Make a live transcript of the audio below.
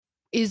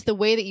is the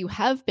way that you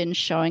have been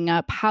showing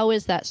up, how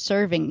is that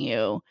serving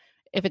you?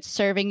 If it's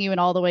serving you in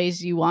all the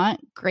ways you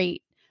want,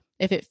 great.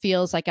 If it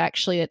feels like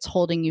actually it's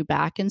holding you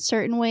back in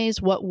certain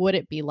ways, what would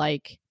it be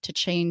like to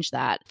change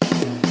that?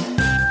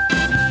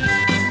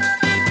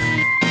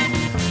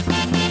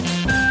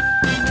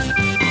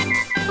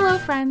 Hello,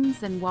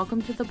 friends, and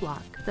welcome to The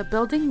Block, the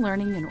Building,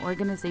 Learning, and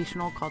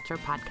Organizational Culture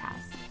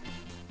podcast.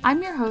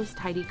 I'm your host,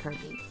 Heidi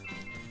Kirby.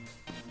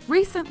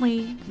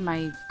 Recently,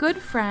 my good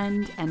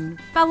friend and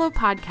fellow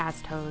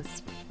podcast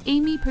host,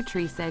 Amy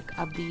Patricic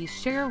of the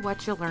Share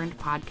What You Learned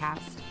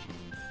podcast,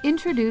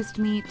 introduced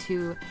me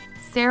to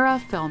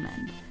Sarah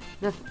Fillman,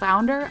 the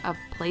founder of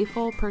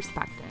Playful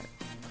Perspectives,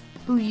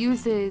 who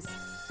uses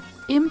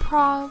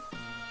improv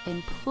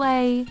and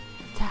play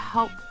to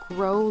help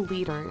grow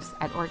leaders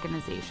at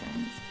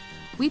organizations.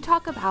 We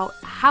talk about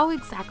how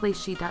exactly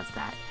she does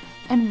that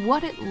and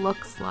what it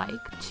looks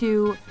like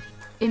to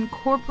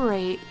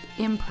incorporate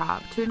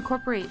improv, to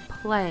incorporate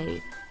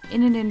play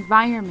in an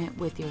environment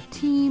with your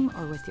team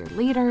or with your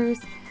leaders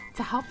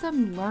to help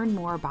them learn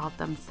more about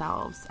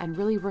themselves and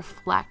really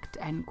reflect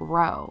and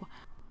grow.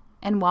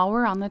 And while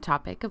we're on the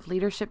topic of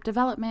leadership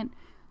development,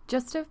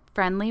 just a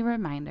friendly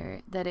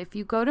reminder that if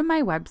you go to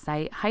my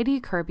website,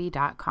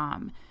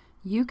 HeidiKirby.com,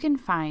 you can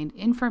find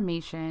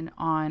information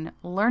on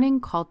learning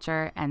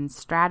culture and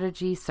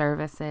strategy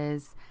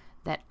services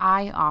that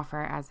I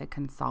offer as a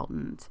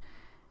consultant.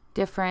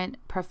 Different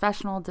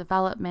professional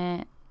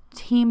development,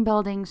 team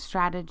building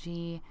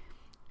strategy,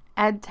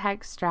 ed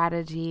tech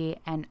strategy,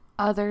 and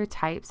other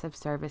types of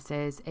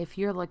services. If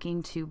you're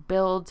looking to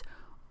build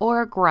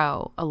or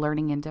grow a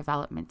learning and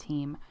development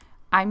team,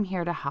 I'm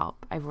here to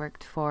help. I've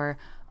worked for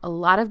a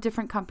lot of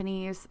different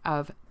companies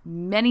of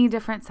many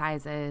different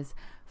sizes,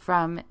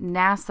 from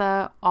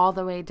NASA all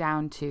the way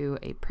down to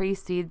a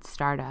pre-seed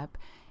startup,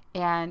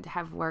 and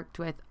have worked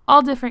with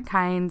all different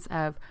kinds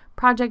of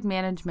project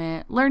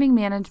management, learning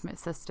management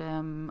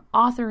system,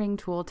 authoring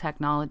tool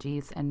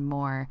technologies, and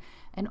more,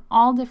 and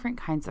all different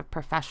kinds of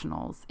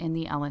professionals in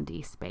the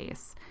L&D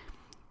space.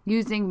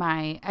 Using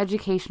my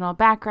educational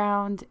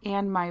background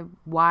and my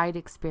wide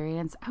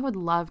experience, I would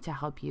love to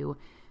help you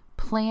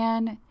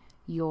plan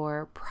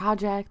your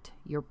project,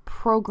 your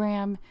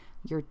program,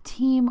 your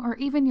team, or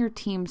even your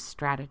team's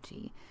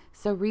strategy.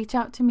 So reach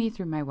out to me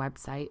through my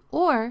website,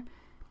 or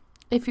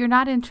if you're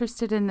not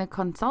interested in the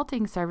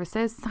consulting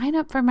services, sign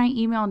up for my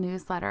email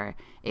newsletter.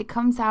 It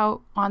comes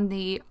out on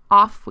the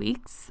off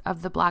weeks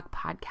of the Block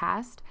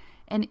podcast,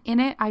 and in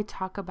it I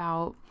talk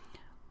about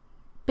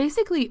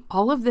basically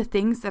all of the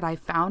things that I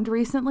found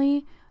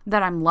recently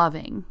that I'm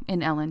loving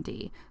in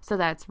L&D. So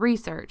that's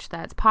research,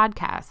 that's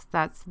podcasts,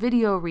 that's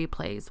video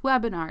replays,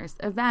 webinars,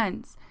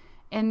 events,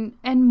 and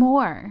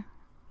more.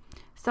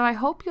 So I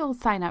hope you'll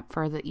sign up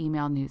for the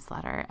email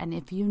newsletter. And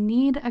if you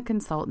need a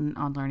consultant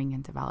on learning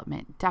and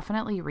development,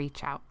 definitely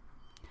reach out.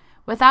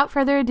 Without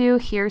further ado,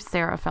 here's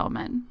Sarah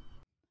Fillman.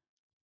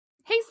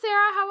 Hey,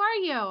 Sarah, how are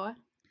you?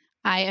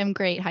 I am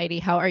great, Heidi.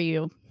 How are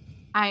you?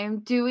 I am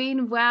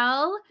doing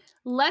well.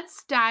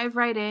 Let's dive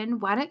right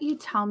in. Why don't you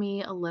tell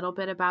me a little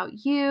bit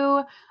about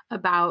you,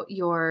 about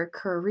your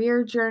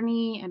career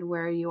journey and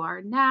where you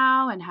are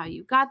now and how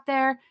you got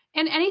there,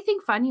 and anything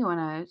fun you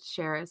want to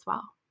share as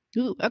well.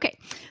 Ooh, okay.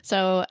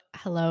 So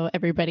hello,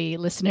 everybody,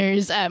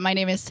 listeners. My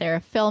name is Sarah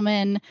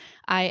Fillman.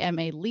 I am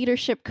a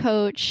leadership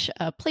coach,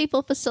 a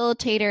playful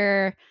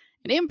facilitator,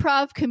 an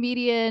improv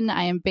comedian.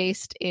 I am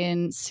based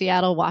in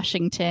Seattle,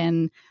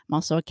 Washington. I'm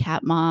also a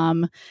cat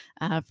mom,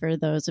 for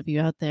those of you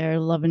out there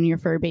loving your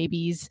fur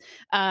babies.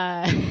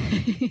 I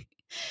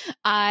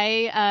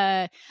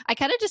kind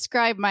of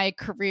describe my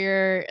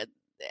career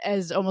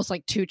as almost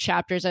like two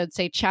chapters. I would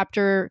say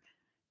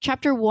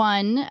Chapter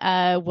one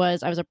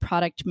was I was a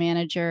product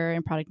manager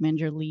and product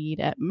manager lead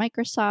at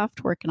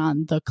Microsoft, working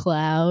on the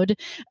cloud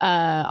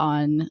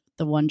on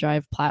the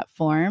OneDrive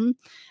platform.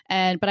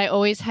 But I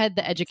always had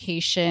the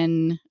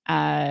education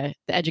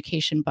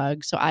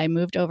bug. So I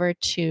moved over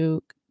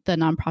to the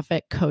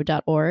nonprofit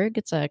code.org.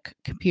 It's a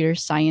computer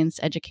science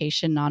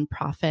education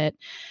nonprofit,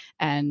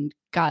 and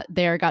got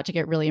to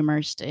get really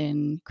immersed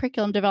in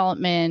curriculum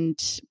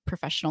development,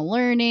 professional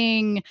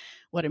learning,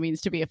 what it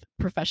means to be a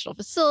professional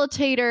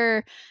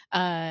facilitator.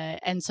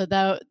 And so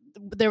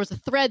there was a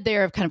thread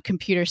there of kind of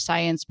computer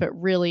science, but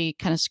really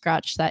kind of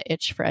scratched that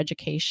itch for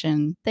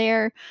education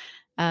there.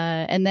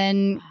 And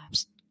then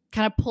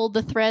kind of pulled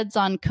the threads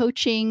on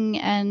coaching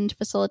and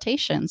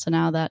facilitation. So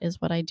now that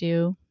is what I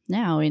do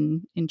now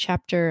in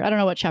chapter, I don't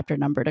know what chapter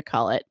number to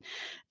call it.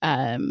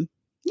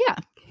 Yeah.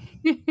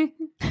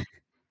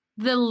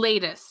 The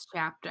latest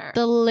chapter.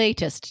 The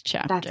latest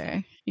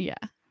chapter. Yeah.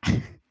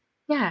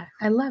 Yeah,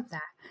 I love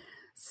that.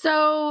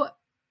 So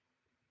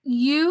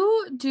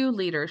you do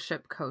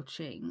leadership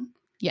coaching.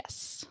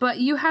 Yes. But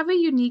you have a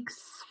unique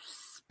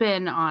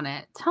spin on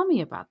it. Tell me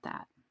about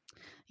that.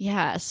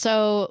 Yeah.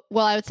 So,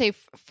 well, I would say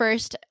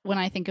first, when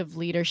I think of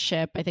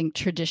leadership, I think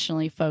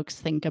traditionally folks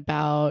think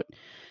about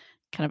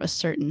kind of a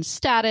certain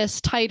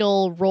status,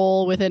 title,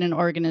 role within an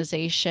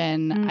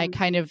organization. I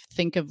kind of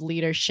think of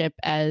leadership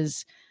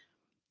as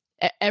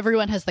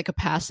everyone has the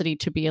capacity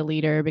to be a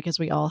leader because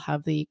we all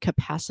have the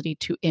capacity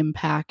to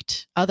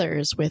impact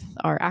others with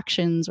our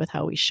actions, with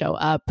how we show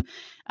up.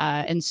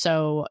 And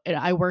so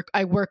I work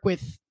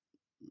with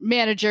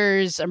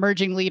managers,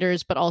 emerging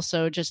leaders, but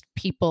also just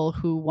people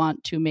who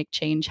want to make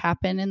change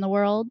happen in the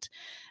world.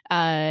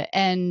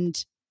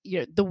 And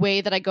the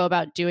way that I go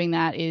about doing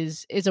that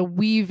is a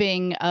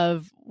weaving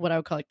of what I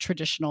would call like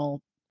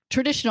traditional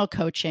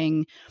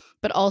coaching,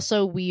 but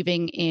also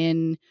weaving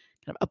in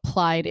kind of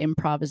applied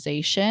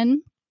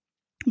improvisation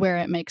where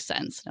it makes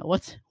sense. Now,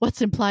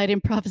 what's implied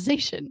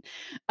improvisation?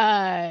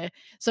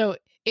 So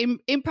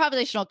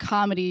improvisational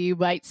comedy you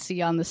might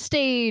see on the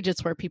stage.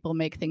 It's where people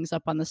make things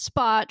up on the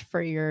spot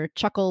for your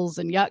chuckles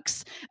and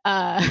yucks.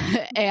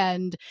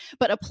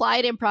 But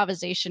applied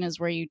improvisation is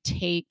where you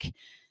take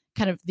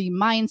kind of the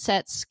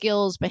mindset,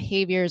 skills,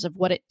 behaviors of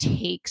what it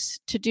takes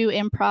to do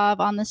improv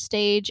on the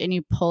stage, and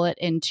you pull it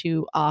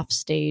into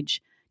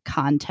offstage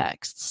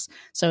contexts.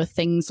 So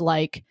things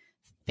like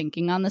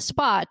thinking on the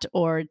spot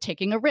or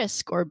taking a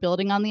risk or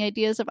building on the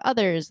ideas of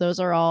others.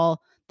 Those are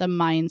all the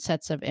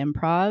mindsets of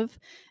improv.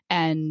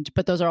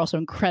 But those are also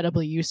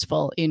incredibly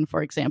useful in,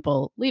 for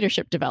example,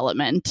 leadership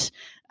development.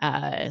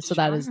 So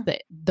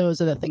those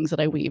are the things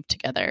that I weave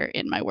together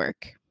in my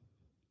work.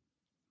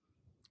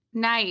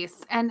 Nice.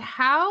 And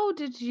how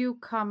did you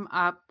come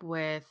up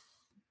with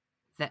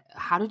that?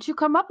 How did you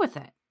come up with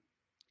it?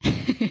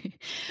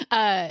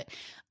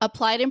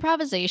 Applied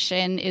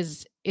improvisation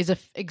is an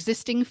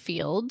existing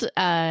field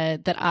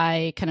that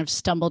I kind of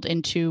stumbled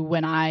into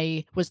when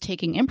I was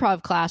taking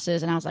improv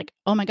classes, and I was like,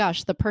 oh my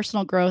gosh, the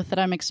personal growth that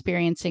I'm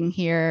experiencing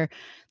here,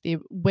 the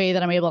way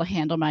that I'm able to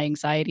handle my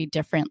anxiety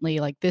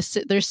differently, like this,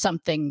 there's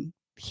something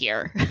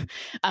here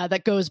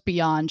that goes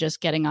beyond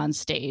just getting on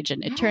stage.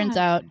 And it turns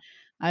out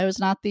I was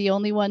not the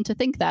only one to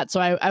think that. So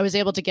I was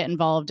able to get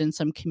involved in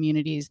some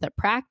communities that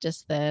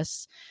practice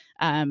this.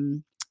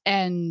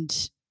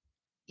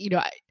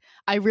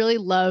 I really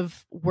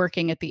love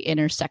working at the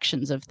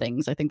intersections of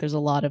things. I think there's a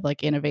lot of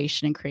like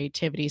innovation and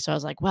creativity. So I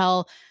was like,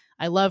 well,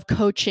 I love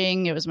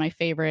coaching. It was my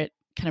favorite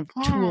kind of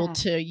tool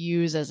to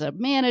use as a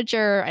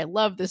manager. I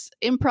love this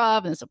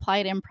improv and this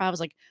applied improv. I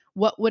was like,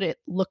 what would it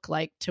look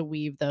like to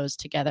weave those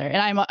together?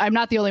 And I'm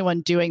not the only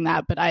one doing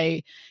that, but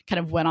I kind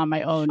of went on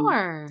my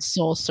own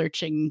soul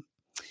searching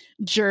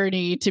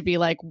journey to be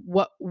like,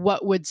 what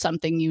would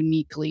something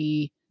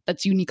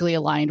that's uniquely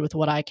aligned with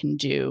what I can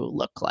do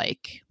look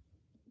like?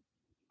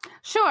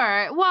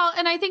 Sure. Well,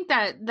 and I think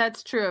that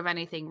that's true of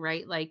anything,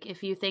 right? Like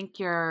if you think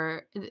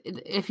you're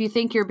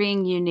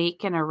being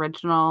unique and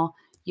original,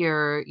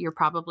 you're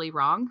probably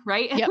wrong,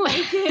 right? Yep.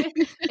 Like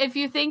if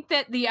you think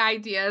that the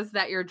ideas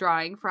that you're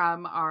drawing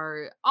from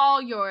are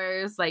all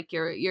yours, like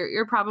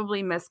you're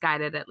probably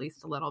misguided at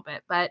least a little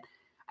bit. But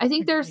I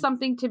think there's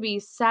something to be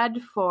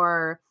said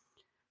for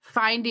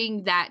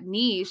finding that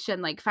niche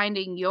and like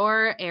finding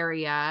your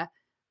area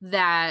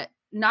that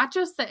not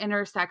just the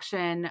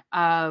intersection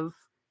of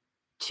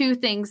two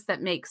things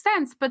that make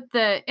sense, but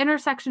the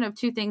intersection of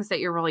two things that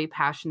you're really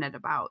passionate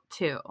about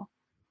too.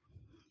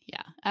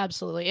 Yeah,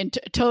 absolutely. And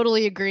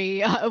totally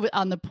agree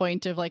on the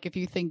point of like, if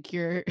you think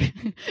you're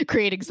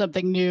creating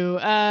something new,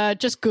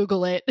 just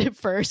Google it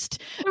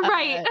first.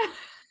 Right.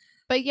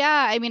 But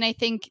yeah, I mean, I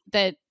think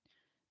that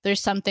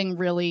there's something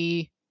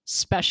really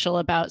special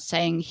about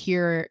saying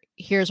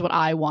here's what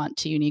I want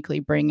to uniquely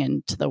bring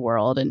into the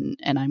world. And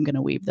I'm going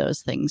to weave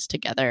those things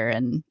together.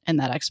 And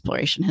that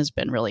exploration has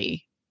been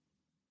really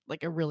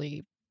like a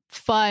really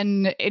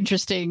fun,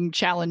 interesting,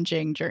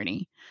 challenging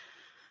journey.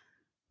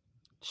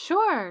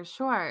 Sure.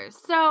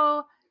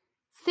 So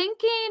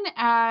thinking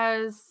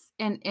as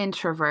an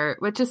introvert,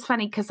 which is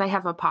funny because I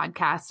have a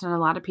podcast and a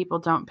lot of people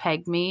don't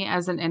peg me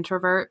as an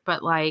introvert,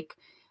 but like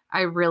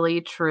I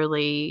really,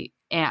 truly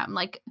am.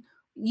 Like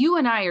you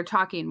and I are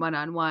talking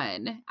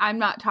one-on-one. I'm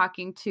not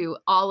talking to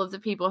all of the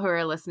people who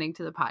are listening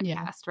to the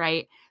podcast,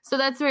 right? So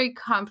that's very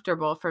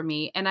comfortable for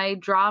me. And I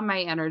draw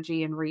my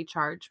energy and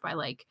recharge by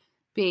like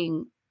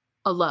being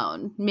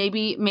alone,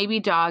 maybe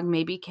dog,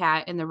 maybe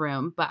cat in the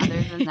room. But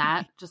other than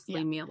that, just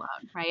leave me alone.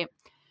 Right.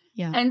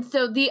 Yeah. And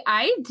so the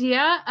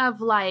idea of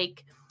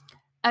like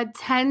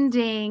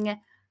attending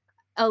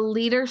a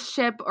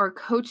leadership or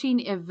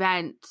coaching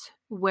event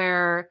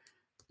where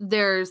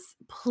there's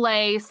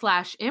play /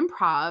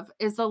 improv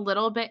is a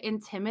little bit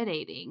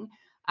intimidating.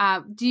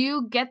 Do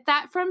you get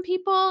that from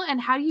people, and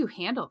how do you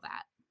handle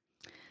that?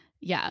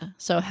 Yeah.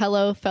 So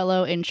hello,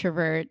 fellow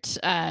introvert.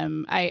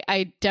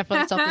 I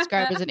definitely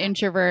self-describe as an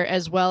introvert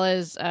as well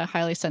as a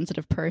highly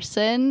sensitive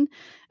person.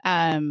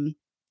 My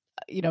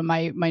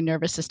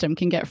nervous system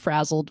can get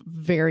frazzled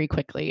very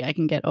quickly. I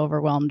can get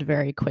overwhelmed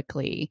very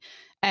quickly.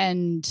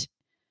 And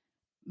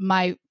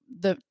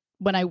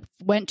when I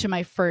went to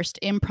my first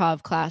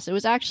improv class, it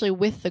was actually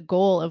with the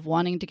goal of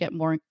wanting to get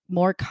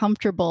more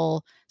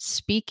comfortable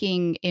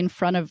speaking in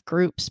front of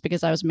groups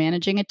because I was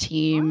managing a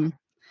team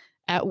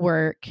at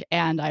work,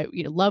 and I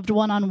loved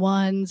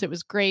one-on-ones. It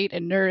was great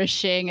and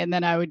nourishing. And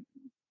then I would,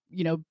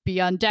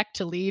 be on deck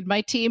to lead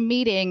my team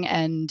meeting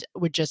and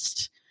would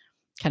just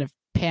kind of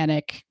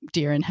panic,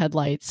 deer in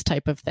headlights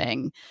type of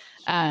thing.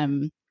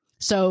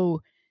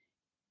 So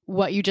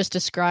what you just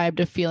described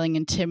of feeling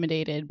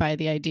intimidated by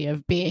the idea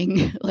of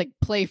being like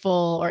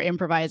playful or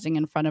improvising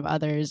in front of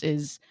others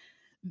is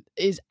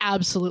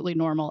absolutely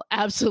normal,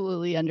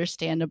 absolutely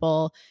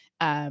understandable,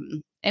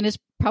 and is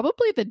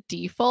probably the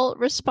default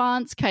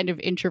response, kind of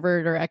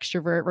introvert or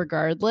extrovert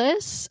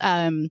regardless,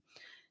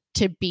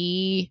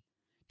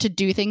 to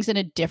do things in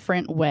a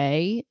different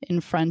way in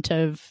front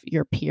of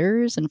your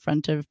peers, in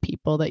front of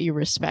people that you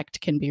respect,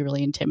 can be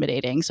really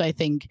intimidating. So I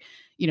think,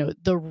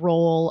 the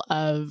role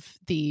of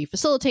the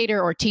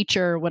facilitator or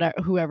teacher, whatever,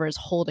 whoever is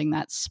holding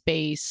that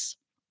space,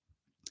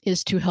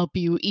 is to help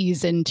you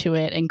ease into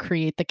it and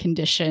create the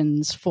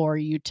conditions for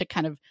you to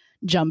kind of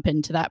jump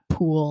into that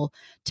pool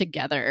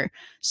together.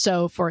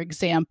 So, for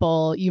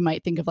example, you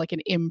might think of like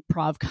an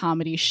improv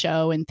comedy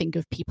show and think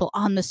of people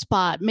on the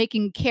spot,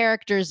 making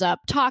characters up,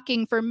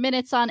 talking for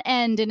minutes on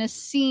end in a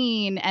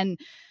scene. And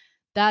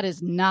that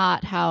is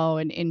not how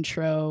an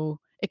intro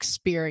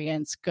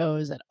experience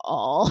goes at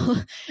all.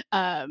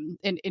 An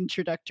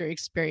introductory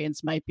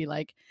experience might be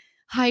like,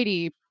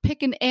 Heidi,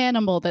 pick an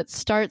animal that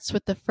starts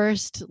with the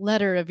first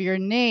letter of your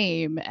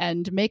name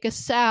and make a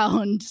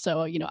sound.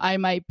 So, I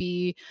might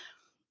be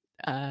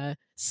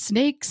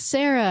Snake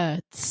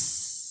Sarah.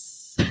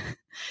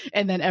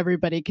 And then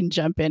everybody can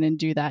jump in and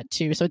do that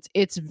too. So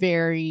it's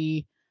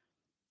very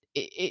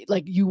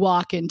like you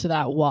walk into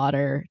that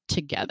water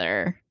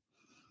together.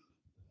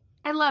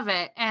 I love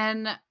it.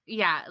 And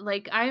yeah,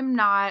 like I'm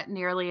not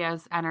nearly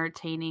as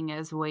entertaining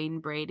as Wayne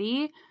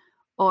Brady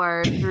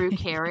or Drew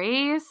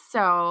Carey.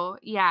 So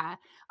yeah.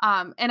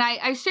 And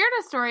I shared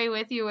a story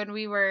with you when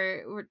we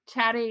were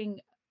chatting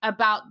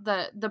about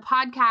the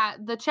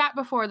podcast, the chat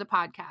before the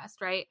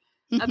podcast, right?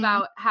 Mm-hmm.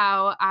 About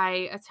how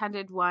I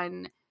attended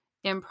one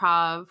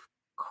improv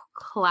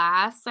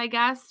class, I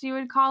guess you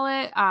would call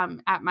it,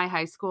 at my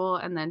high school,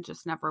 and then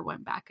just never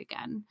went back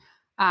again,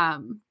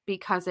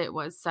 because it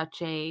was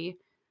such a,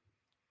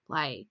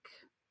 like,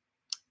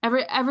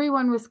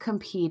 everyone was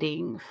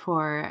competing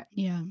for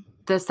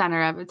the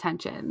center of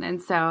attention. And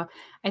so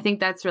I think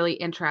that's really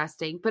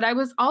interesting. But I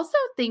was also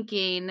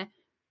thinking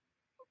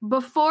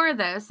before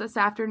this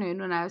afternoon,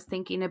 when I was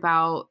thinking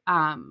about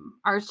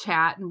our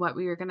chat and what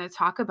we were going to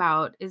talk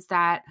about, is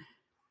that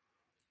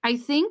I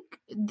think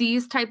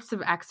these types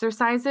of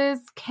exercises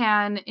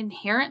can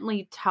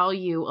inherently tell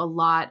you a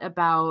lot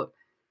about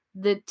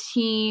the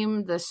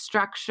team, the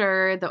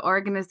structure, the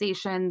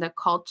organization, the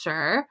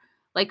culture,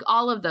 like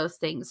all of those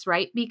things,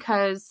 right?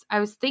 Because I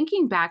was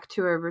thinking back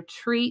to a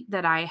retreat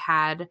that I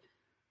had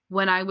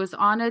when I was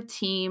on a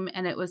team,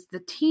 and it was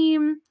the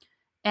team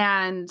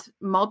and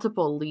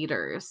multiple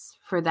leaders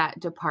for that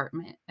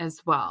department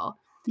as well.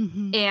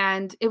 Mm-hmm.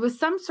 And it was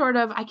some sort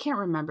of, I can't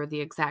remember the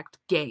exact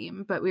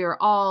game, but we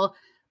were all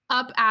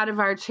up out of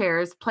our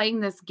chairs playing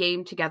this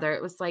game together.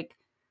 It was like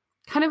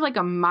kind of like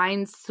a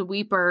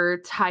Minesweeper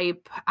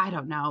type. I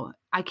don't know.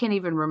 I can't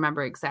even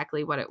remember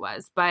exactly what it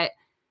was, but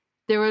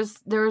there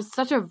was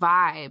such a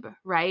vibe,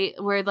 right?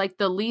 Where like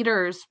the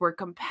leaders were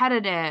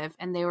competitive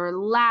and they were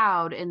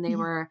loud and they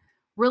were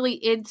really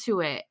into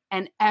it.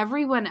 And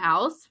everyone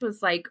else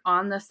was like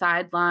on the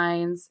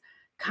sidelines,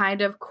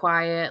 kind of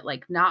quiet,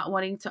 like not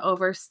wanting to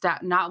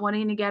overstep, not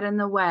wanting to get in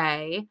the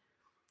way.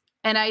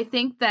 And I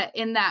think that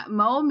in that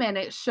moment,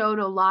 it showed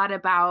a lot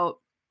about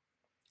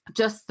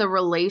just the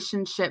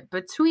relationship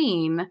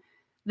between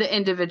the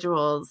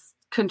individuals,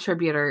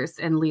 contributors,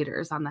 and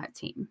leaders on that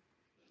team.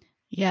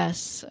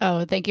 Yes.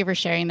 Oh, thank you for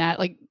sharing that.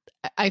 Like,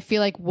 I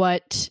feel like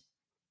what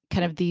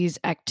kind of these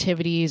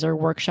activities or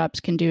workshops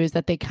can do is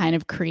that they kind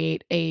of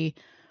create a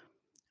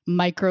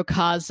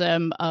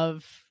microcosm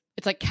of,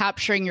 it's like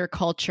capturing your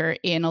culture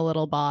in a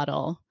little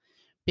bottle,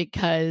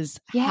 because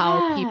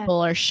how people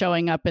are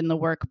showing up in the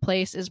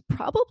workplace is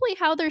probably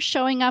how they're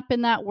showing up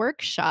in that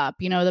workshop.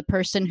 The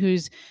person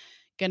who's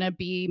going to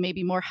be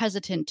maybe more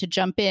hesitant to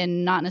jump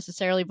in, not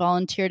necessarily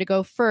volunteer to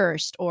go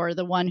first, or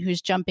the one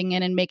who's jumping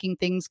in and making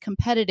things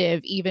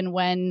competitive, even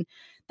when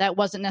that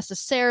wasn't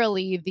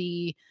necessarily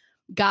the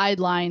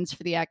guidelines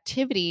for the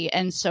activity.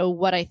 And so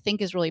what I think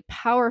is really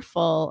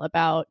powerful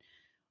about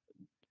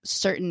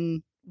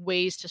certain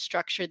ways to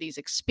structure these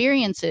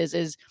experiences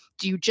is,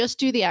 do you just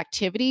do the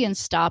activity and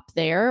stop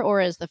there? Or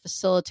as the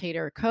facilitator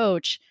or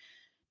coach,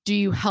 do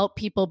you help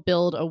people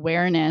build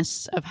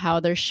awareness of how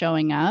they're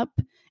showing up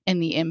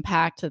and the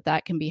impact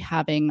that can be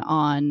having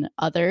on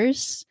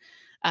others?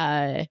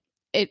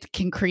 It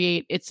can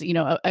create, it's,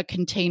 a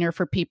container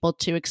for people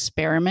to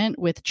experiment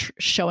with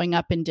showing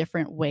up in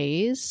different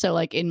ways. So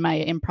like in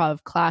my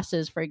improv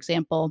classes, for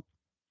example,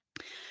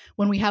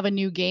 when we have a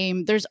new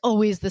game, there's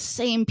always the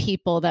same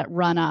people that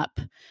run up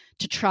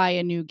to try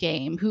a new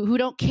game who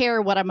don't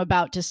care what I'm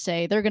about to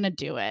say. They're going to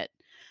do it.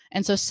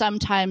 And so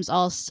sometimes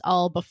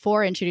I'll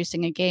before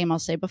introducing a game, I'll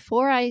say,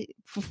 before I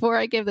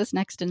give this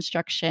next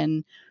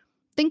instruction,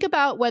 think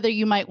about whether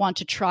you might want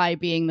to try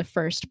being the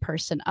first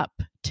person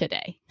up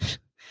today.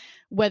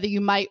 whether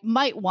you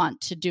might want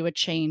to do a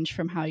change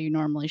from how you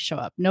normally show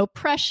up. No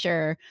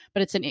pressure,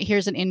 but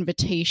here's an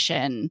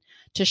invitation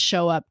to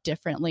show up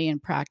differently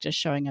and practice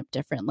showing up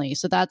differently.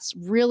 So that's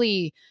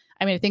really,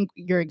 I mean, I think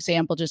your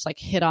example just like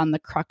hit on the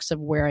crux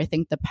of where I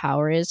think the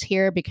power is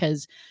here,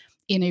 because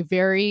in a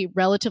very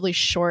relatively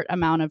short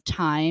amount of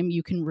time,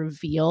 you can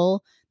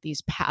reveal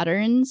these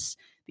patterns,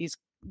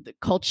 the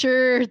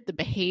culture, the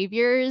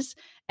behaviors,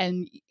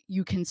 and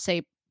you can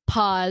say,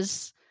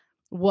 pause,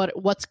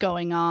 what's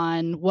going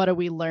on? What are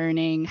we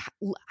learning?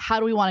 How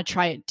do we want to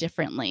try it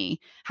differently?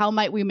 How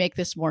might we make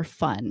this more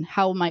fun?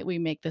 How might we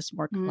make this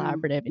more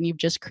collaborative? And you've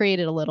just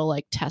created a little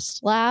like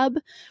test lab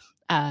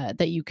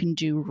that you can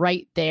do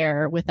right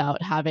there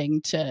without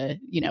having to,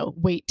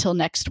 wait till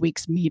next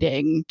week's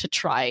meeting to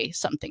try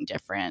something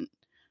different.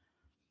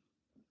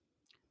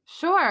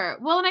 Sure.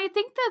 Well, and I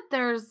think that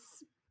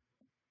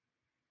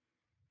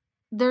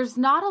there's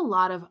not a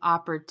lot of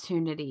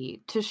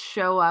opportunity to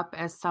show up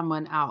as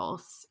someone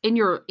else in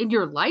your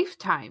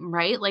lifetime,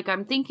 right? Like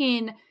I'm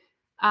thinking,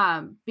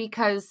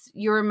 because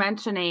you were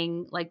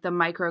mentioning like the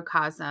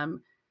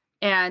microcosm,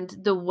 and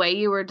the way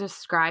you were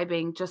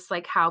describing just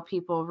like how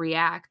people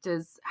react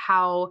is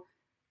how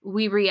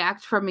we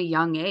react from a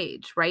young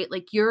age, right?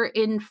 Like you're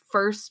in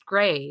first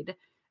grade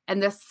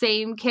and the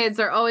same kids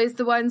are always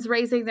the ones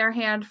raising their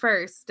hand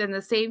first. And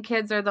the same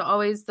kids are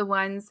always the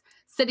ones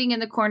sitting in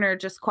the corner,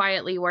 just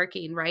quietly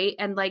working. Right.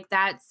 And like,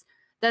 that's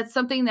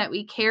something that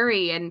we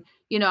carry. And,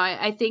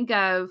 I think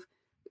of,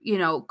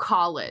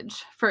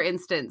 college, for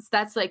instance,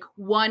 that's like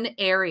one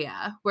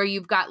area where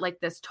you've got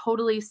like this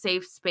totally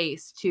safe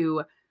space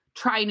to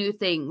try new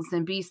things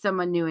and be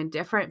someone new and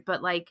different.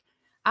 But like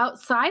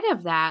outside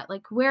of that,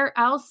 like where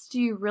are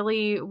you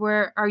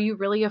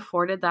really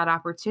afforded that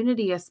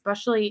opportunity,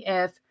 especially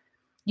if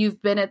you've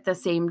been at the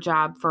same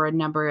job for a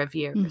number of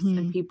years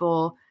and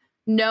people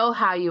know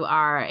how you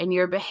are and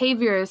your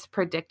behavior is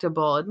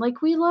predictable. And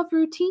like, we love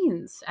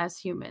routines as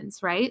humans,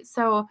 right?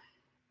 So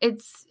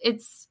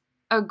it's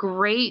a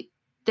great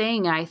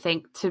thing, I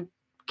think, to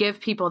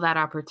give people that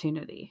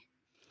opportunity.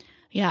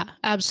 Yeah,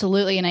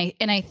 absolutely.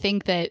 And I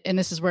think that, and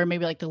this is where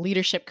maybe like the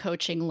leadership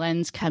coaching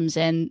lens comes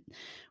in,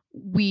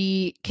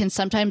 we can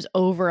sometimes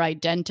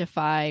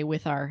over-identify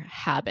with our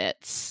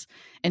habits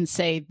and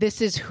say, this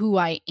is who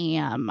I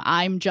am.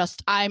 I'm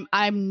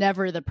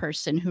never the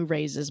person who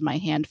raises my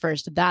hand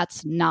first.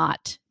 That's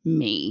not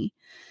me.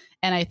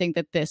 And I think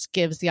that this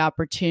gives the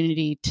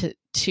opportunity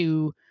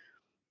to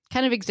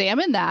kind of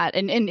examine that.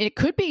 And it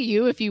could be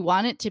you if you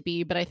want it to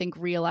be, but I think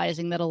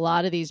realizing that a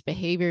lot of these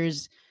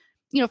behaviors,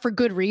 for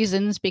good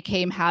reasons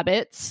became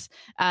habits,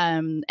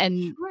 and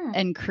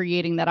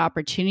creating that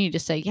opportunity to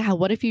say, yeah,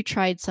 what if you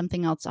tried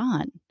something else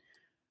on?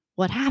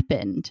 What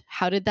happened?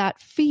 How did that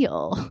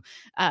feel?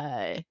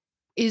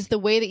 Is the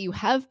way that you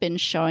have been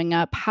showing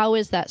up, how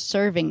is that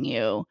serving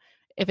you?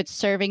 If it's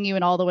serving you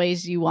in all the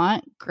ways you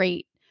want,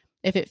 great.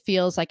 If it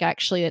feels like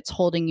actually it's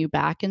holding you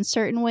back in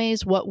certain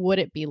ways, what would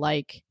it be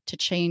like to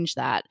change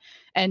that?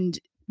 And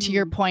to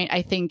your point,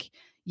 I think,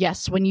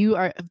 yes, when you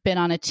have been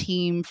on a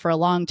team for a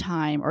long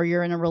time, or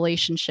you're in a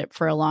relationship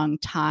for a long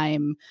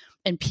time,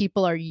 and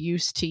people are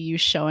used to you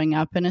showing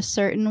up in a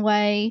certain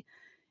way,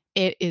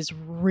 it is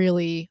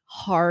really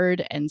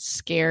hard and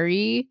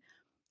scary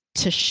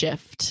to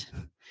shift.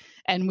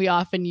 And we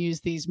often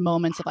use these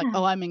moments of like,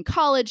 oh, I'm in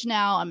college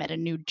now, I'm at a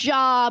new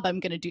job, I'm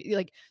going to do,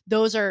 like,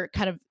 those are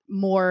kind of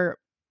more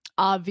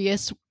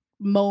obvious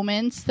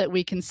moments that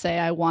we can say,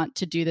 I want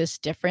to do this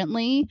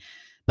differently.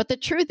 But the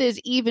truth is,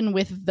 even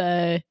with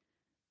the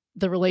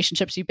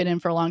relationships you've been in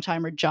for a long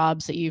time or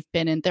jobs that you've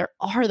been in, there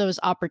are those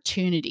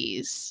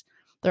opportunities.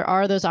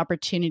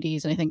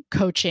 And I think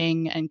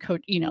coaching and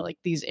like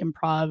these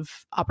improv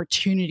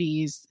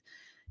opportunities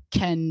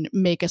can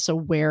make us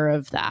aware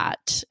of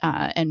that,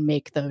 and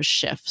make those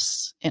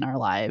shifts in our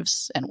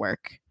lives and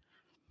work.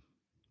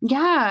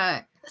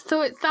 Yeah.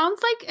 So it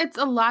sounds like it's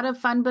a lot of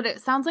fun, but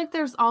it sounds like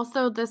there's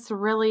also this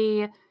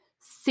really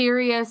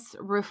serious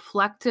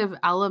reflective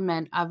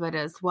element of it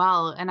as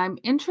well. And I'm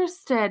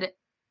interested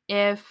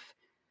if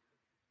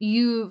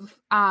you've,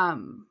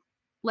 I'm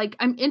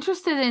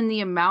interested in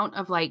the amount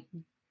of like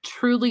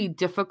truly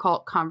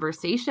difficult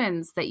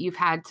conversations that you've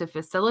had to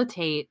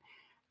facilitate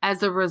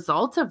as a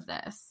result of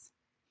this.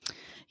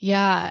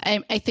 Yeah,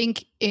 I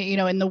think,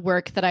 in the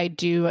work that I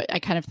do, I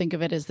kind of think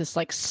of it as this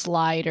like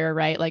slider,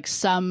 right? Like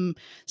some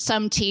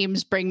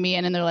teams bring me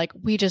in and they're like,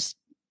 we just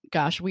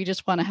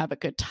want to have a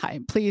good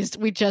time. Please,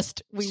 we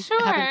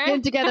haven't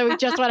been together. We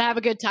just want to have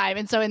a good time.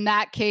 And so in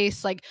that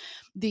case, like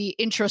the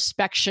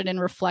introspection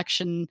and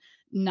reflection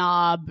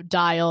knob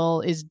dial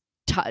is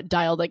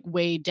dialed like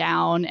way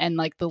down, and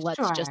like the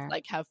let's just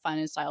like have fun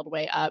is dialed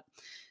way up.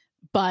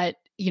 But,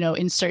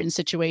 in certain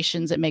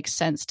situations, it makes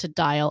sense to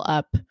dial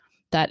up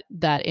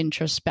that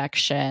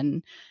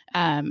introspection.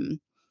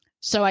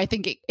 So I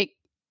think it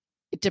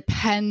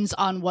depends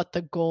on what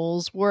the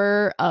goals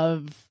were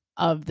of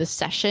of the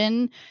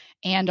session?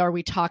 And are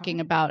we talking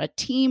about a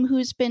team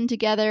who's been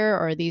together,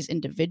 or are these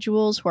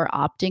individuals who are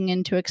opting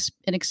into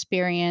an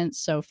experience?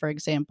 So, for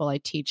example, I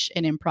teach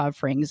an improv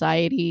for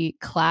anxiety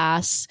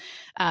class.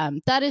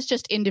 That is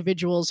just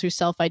individuals who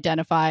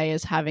self-identify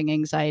as having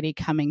anxiety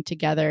coming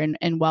together.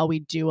 And while we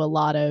do a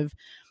lot of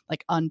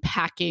like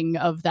unpacking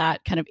of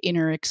that kind of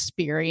inner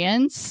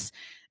experience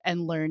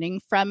and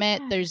learning from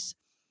it,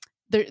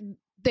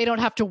 they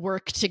don't have to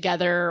work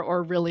together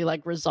or really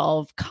like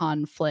resolve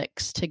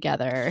conflicts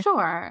together.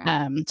 Sure.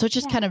 So it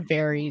just kind of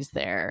varies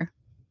there.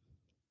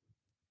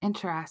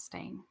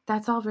 Interesting.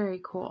 That's all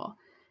very cool.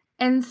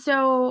 And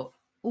so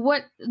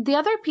what the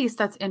other piece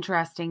that's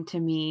interesting to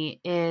me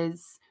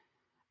is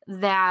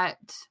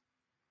that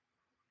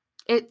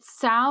it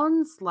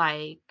sounds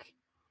like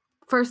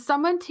for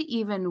someone to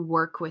even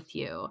work with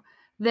you,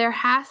 there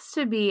has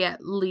to be, at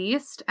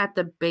least at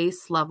the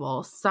base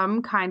level,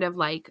 some kind of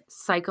like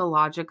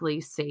psychologically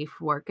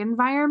safe work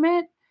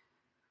environment.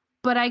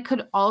 But I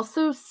could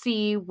also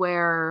see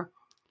where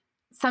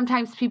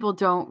sometimes people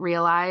don't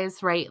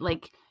realize, right?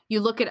 Like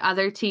you look at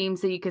other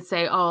teams and you could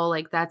say, oh,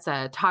 like that's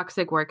a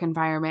toxic work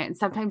environment. And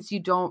sometimes you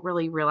don't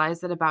really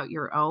realize it about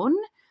your own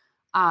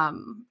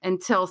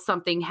until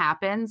something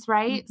happens,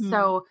 right? Mm-hmm.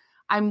 So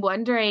I'm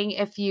wondering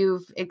if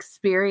you've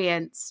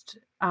experienced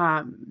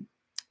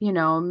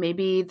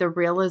maybe the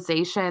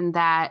realization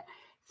that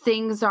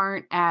things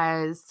aren't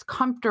as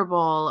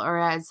comfortable or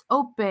as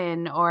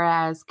open or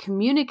as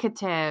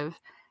communicative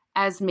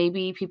as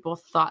maybe people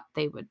thought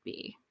they would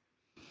be.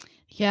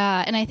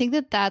 Yeah. And I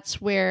think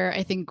that's where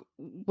I think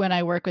when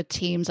I work with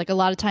teams, like a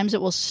lot of times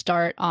it will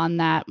start on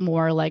that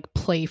more like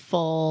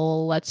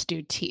playful, let's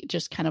do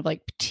just kind of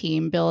like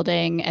team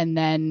building. And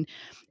then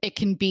it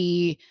can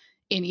be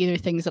in either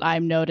things that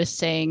I'm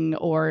noticing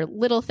or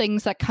little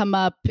things that come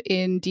up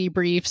in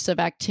debriefs of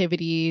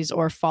activities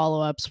or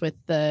follow-ups with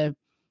the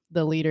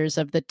leaders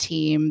of the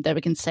team that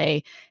we can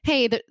say,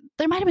 hey,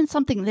 there might have been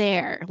something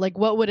there. Like,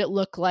 what would it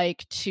look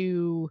like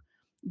to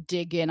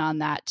dig in on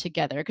that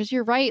together? Because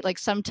you're right. Like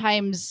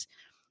sometimes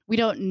we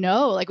don't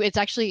know. Like it's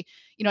actually,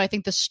 I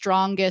think the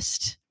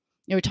strongest,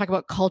 we talk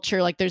about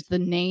culture, like there's the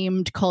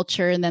named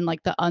culture and then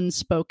like the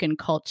unspoken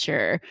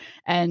culture.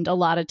 And a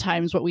lot of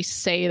times what we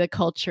say the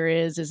culture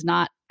is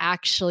not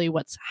actually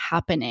what's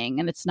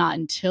happening. And it's not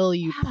until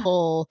you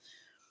pull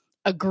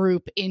a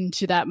group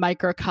into that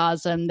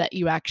microcosm that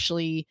you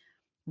actually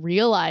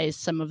realize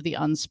some of the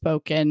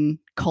unspoken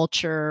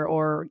culture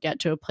or get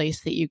to a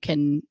place that you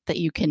can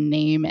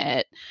name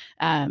it.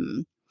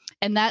 And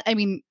that, I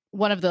mean,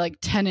 one of the like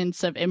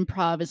tenets of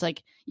improv is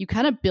like you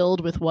kind of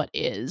build with what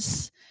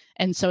is.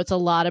 And so it's a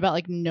lot about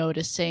like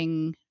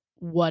noticing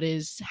what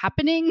is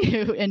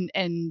happening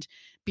and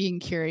being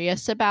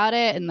curious about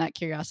it. And that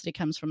curiosity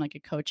comes from like a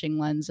coaching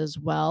lens as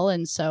well.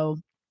 And so,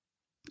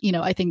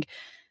 I think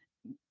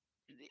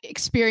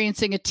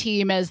experiencing a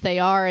team as they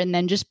are and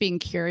then just being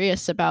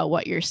curious about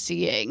what you're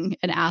seeing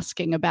and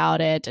asking about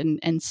it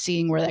and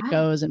seeing where that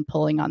goes and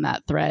pulling on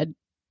that thread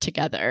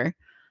together.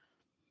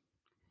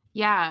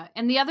 Yeah.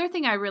 And the other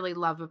thing I really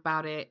love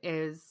about it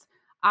is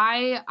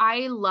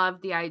I love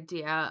the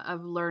idea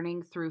of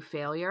learning through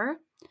failure.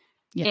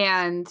 Yes.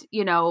 And,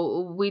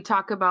 we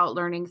talk about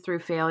learning through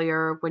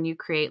failure when you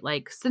create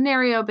like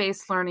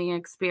scenario-based learning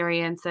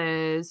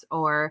experiences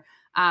or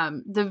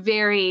the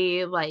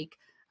very like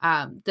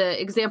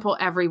the example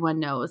everyone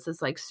knows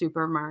is like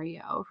Super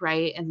Mario,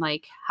 right? And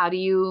like, how do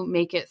you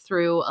make it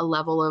through a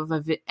level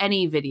of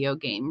any video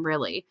game,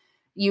 really?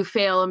 You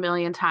fail a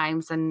million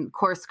times and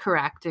course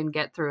correct and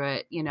get through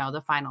it,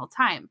 the final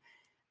time.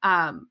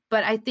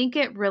 But I think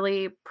it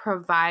really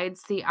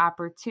provides the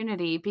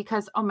opportunity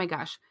because, oh my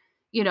gosh,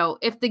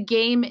 if the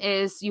game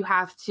is you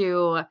have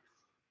to,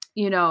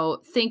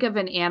 think of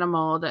an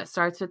animal that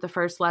starts with the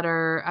first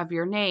letter of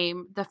your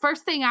name, the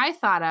first thing I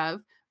thought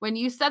of when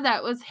you said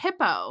that was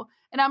hippo.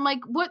 And I'm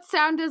like, what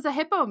sound does a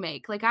hippo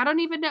make? Like, I don't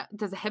even know.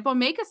 Does a hippo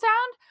make a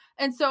sound?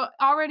 And so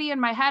already in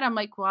my head, I'm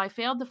like, well, I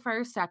failed the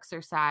first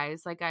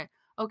exercise. Like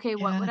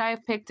what would I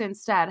have picked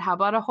instead? How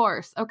about a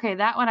horse? Okay,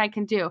 that one I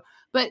can do.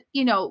 But,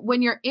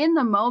 when you're in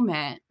the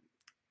moment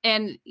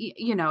and,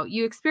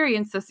 you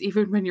experience this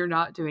even when you're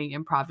not doing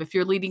improv, if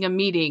you're leading a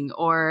meeting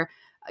or,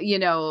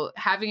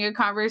 having a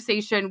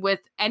conversation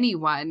with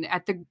anyone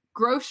at the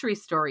grocery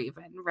store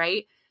even,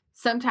 right?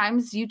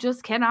 Sometimes you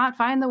just cannot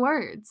find the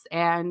words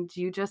and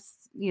you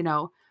just,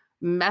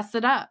 mess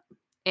it up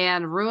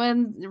and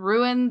ruin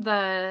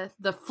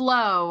the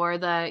flow or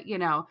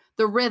the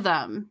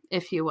rhythm,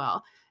 if you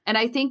will. And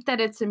I think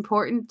that it's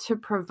important to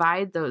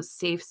provide those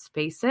safe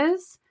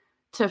spaces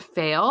to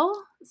fail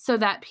so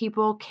that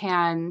people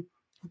can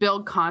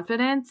build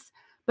confidence,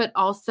 but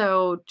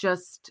also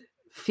just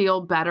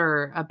feel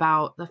better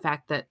about the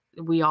fact that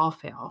we all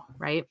fail,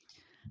 right?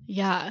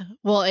 Yeah.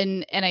 Well,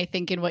 and I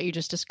think in what you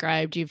just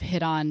described, you've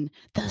hit on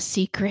the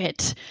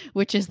secret,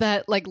 which is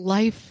that like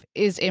life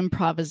is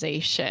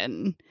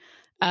improvisation.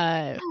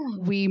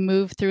 We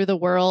move through the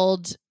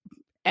world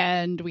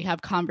and we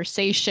have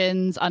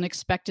conversations,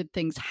 unexpected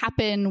things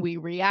happen, we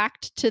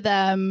react to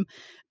them.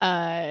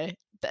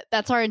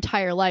 that's our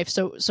entire life.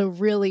 So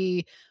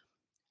really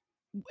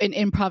an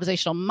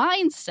improvisational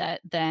mindset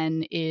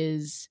then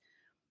is,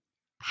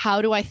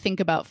 how do I think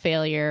about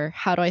failure?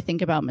 How do I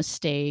think about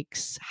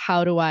mistakes?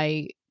 How do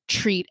I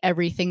treat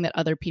everything that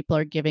other people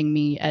are giving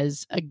me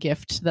as a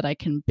gift that I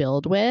can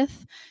build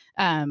with?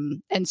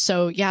 And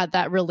so, yeah,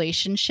 that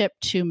relationship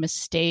to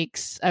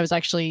mistakes. I was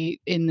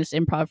actually in this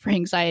improv for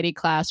anxiety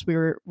class. We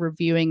were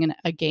reviewing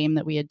a game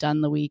that we had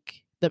done the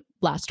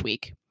last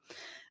week.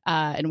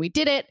 And we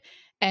did it,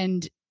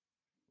 and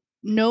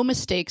no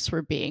mistakes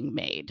were being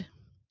made.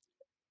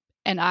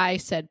 And I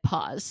said,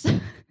 pause.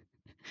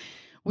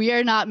 We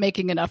are not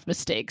making enough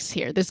mistakes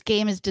here. This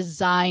game is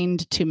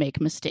designed to make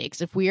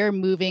mistakes. If we are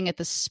moving at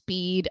the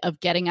speed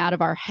of getting out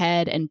of our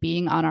head and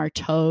being on our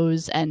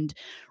toes and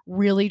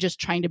really just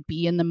trying to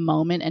be in the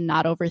moment and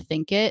not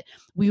overthink it,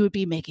 we would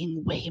be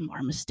making way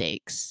more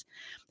mistakes.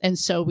 And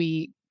so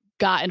we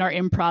got in our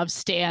improv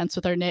stance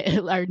with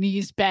our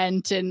knees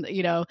bent and,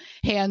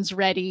 hands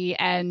ready,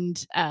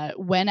 and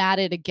went at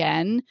it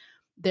again.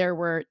 There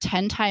were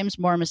 10 times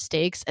more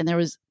mistakes, and there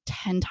was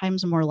 10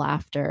 times more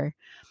laughter.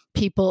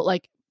 People,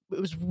 it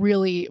was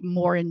really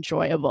more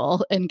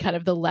enjoyable, and kind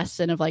of the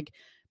lesson of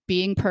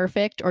being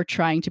perfect or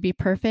trying to be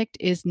perfect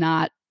is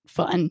not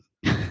fun.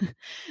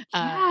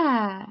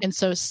 Yeah. And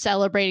so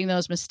celebrating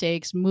those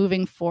mistakes,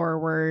 moving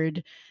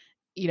forward,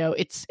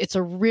 it's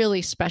a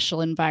really special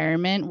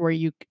environment where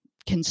you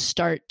can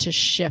start to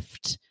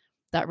shift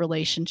that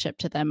relationship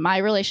to them. My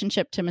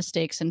relationship to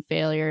mistakes and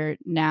failure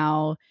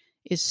now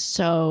is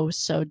so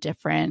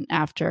different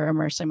after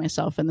immersing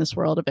myself in this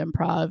world of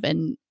improv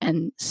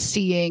and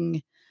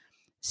seeing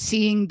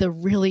the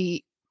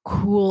really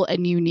cool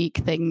and unique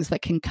things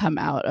that can come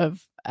out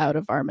of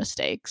our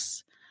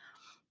mistakes.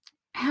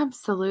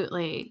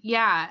 Absolutely.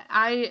 Yeah.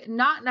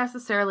 Not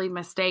necessarily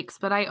mistakes,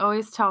 but I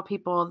always tell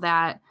people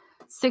that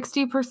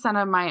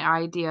 60% of my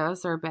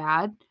ideas are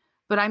bad,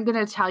 but I'm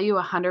going to tell you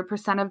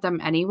 100% of them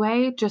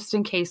anyway, just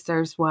in case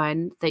there's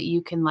one that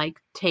you can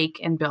take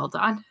and build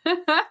on.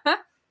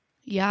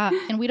 Yeah.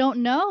 And we don't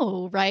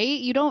know, right?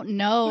 You don't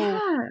know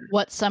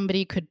what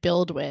somebody could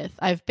build with.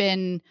 I've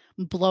been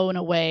blown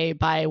away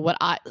by what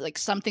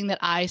something that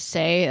I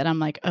say, and I'm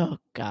like, oh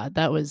God,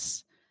 that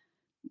was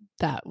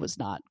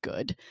not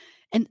good.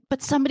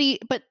 But somebody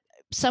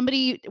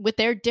with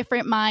their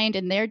different mind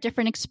and their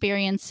different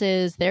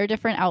experiences, their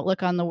different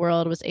outlook on the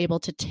world was able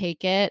to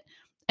take it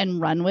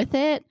and run with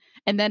it.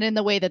 And then in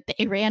the way that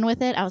they ran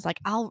with it, I was like,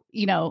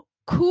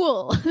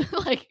 cool.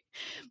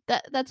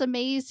 That's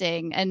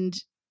amazing. And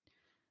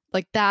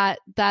that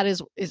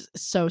is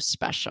so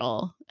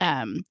special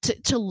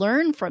to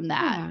learn from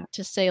that,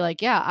 to say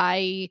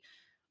I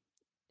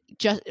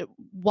just,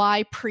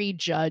 why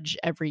prejudge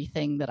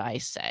everything that I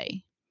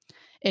say?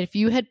 If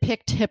you had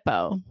picked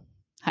hippo,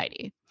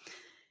 Heidi,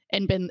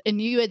 and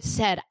you had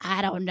said,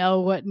 I don't know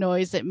what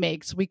noise it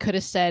makes, we could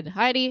have said,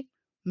 Heidi,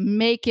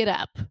 make it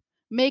up.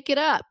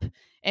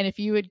 And if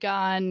you had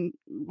gone,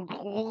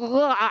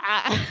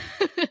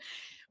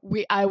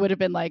 I would have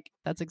been like,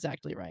 that's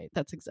exactly right.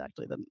 That's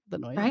exactly the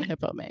noise a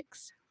hippo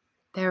makes.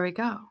 There we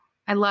go.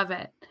 I love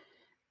it.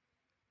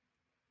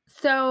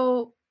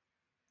 So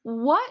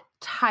what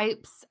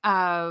types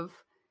of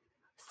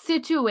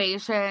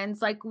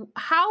situations,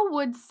 how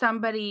would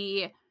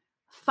somebody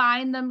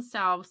find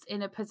themselves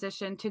in a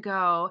position to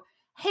go,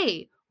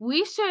 hey,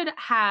 we should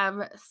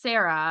have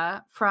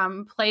Sarah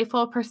from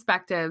Playful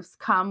Perspectives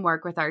come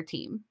work with our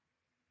team?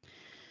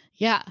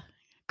 Yeah,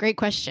 great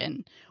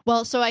question.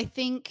 Well, so I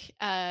think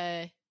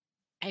I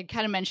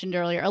kind of mentioned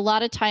earlier, a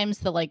lot of times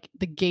the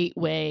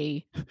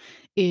gateway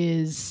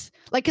is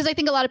because I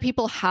think a lot of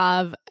people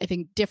have, I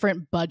think,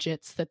 different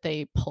budgets that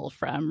they pull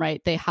from,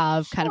 right? They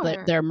have kind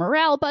of their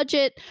morale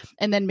budget,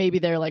 and then maybe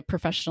their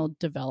professional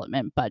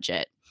development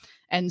budget.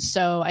 And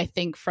so I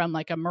think from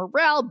a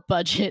morale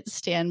budget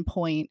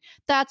standpoint,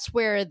 that's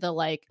where the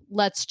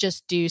let's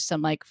just do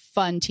some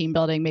fun team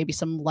building, maybe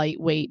some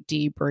lightweight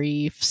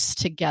debriefs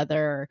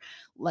together.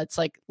 Let's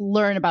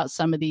learn about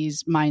some of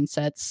these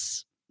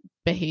mindsets,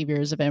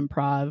 behaviors of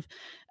improv,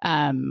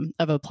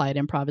 of applied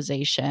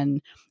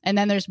improvisation. And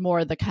then there's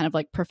more the kind of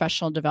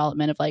professional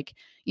development of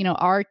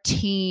our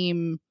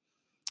team.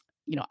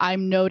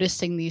 I'm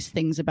noticing these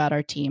things about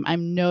our team.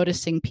 I'm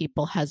noticing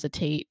people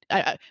hesitate.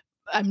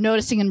 I'm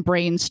noticing in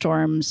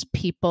brainstorms,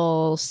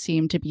 people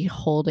seem to be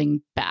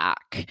holding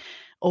back,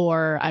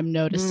 or I'm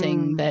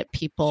noticing that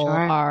people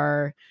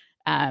are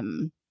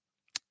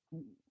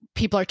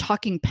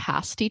talking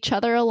past each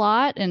other a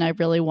lot. And I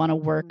really want to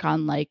work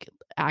on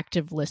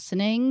active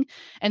listening.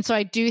 And so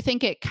I do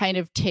think it kind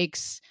of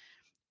takes,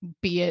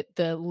 be it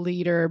the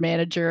leader,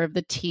 manager of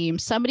the team,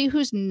 somebody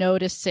who's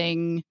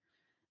noticing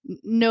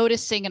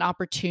an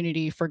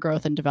opportunity for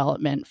growth and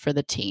development for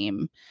the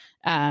team.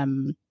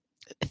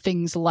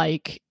 Things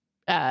like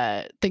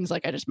I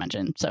just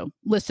mentioned. So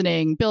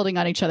listening, building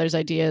on each other's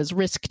ideas,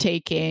 risk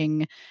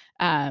taking.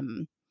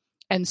 And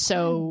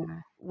so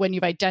when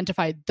you've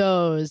identified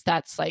those,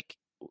 that's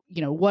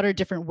what are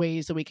different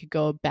ways that we could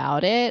go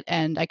about it?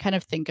 And I kind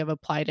of think of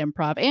applied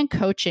improv and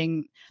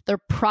coaching, they're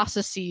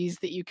processes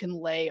that you can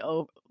lay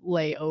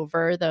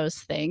over those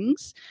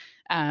things.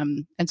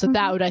 And so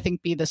that would, I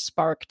think, be the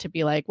spark to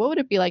be like, what would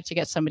it be like to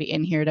get somebody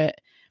in here to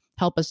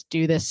help us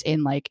do this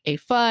in like a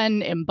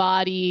fun,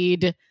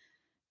 embodied,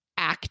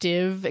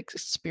 active,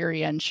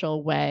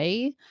 experiential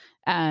way?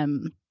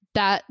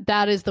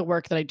 That is the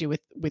work that I do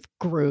with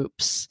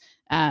groups.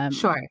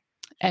 Sure.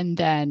 And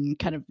then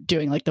kind of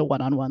doing like the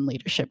one-on-one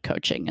leadership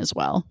coaching as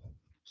well.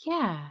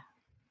 Yeah.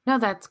 No,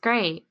 that's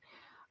great.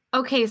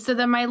 Okay. So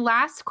then my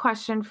last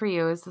question for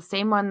you is the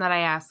same one that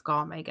I ask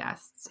all my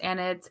guests. And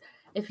it's,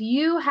 if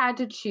you had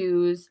to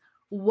choose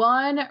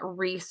one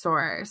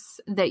resource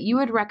that you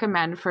would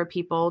recommend for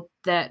people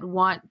that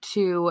want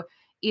to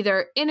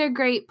either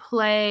integrate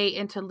play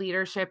into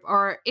leadership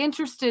or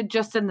interested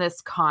just in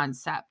this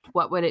concept,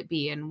 what would it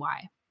be and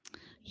why?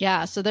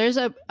 Yeah, so there's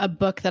a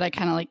book that I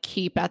kind of like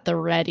keep at the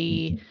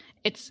ready.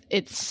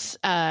 It's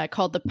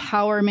called The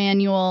Power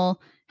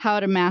Manual: How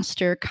to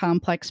Master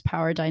Complex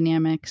Power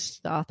Dynamics.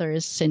 The author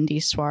is Cindy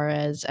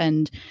Suarez.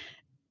 And,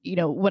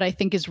 what I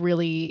think is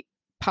really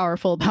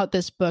powerful about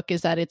this book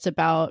is that it's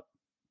about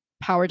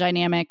power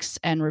dynamics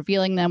and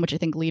revealing them, which I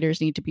think leaders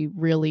need to be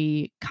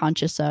really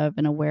conscious of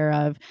and aware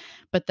of.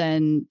 But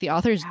then the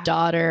author's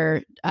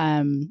daughter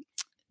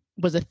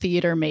was a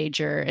theater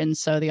major. And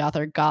so the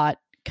author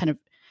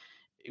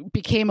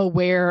became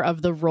aware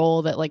of the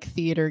role that like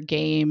theater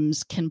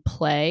games can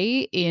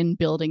play in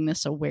building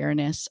this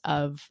awareness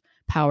of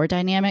power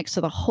dynamics.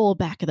 So the whole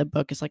back of the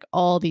book is like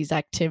all these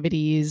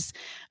activities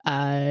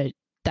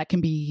that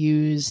can be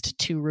used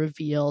to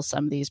reveal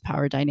some of these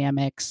power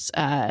dynamics.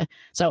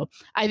 So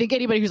I think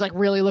anybody who's like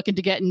really looking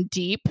to get in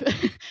deep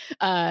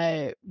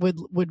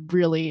would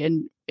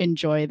really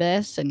enjoy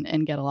this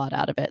and get a lot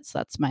out of it.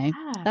 So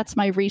that's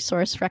my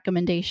resource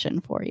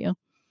recommendation for you.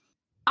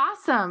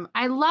 Awesome.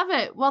 I love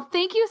it. Well,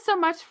 thank you so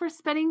much for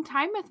spending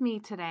time with me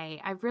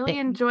today. I've really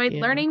enjoyed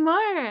learning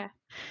more.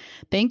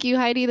 Thank you,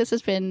 Heidi. This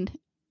has been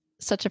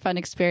such a fun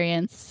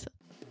experience.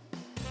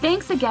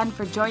 Thanks again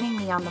for joining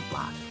me on the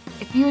blog.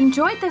 If you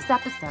enjoyed this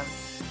episode,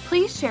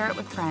 please share it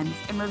with friends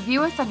and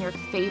review us on your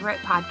favorite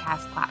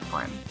podcast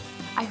platform.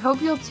 I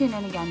hope you'll tune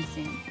in again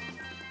soon.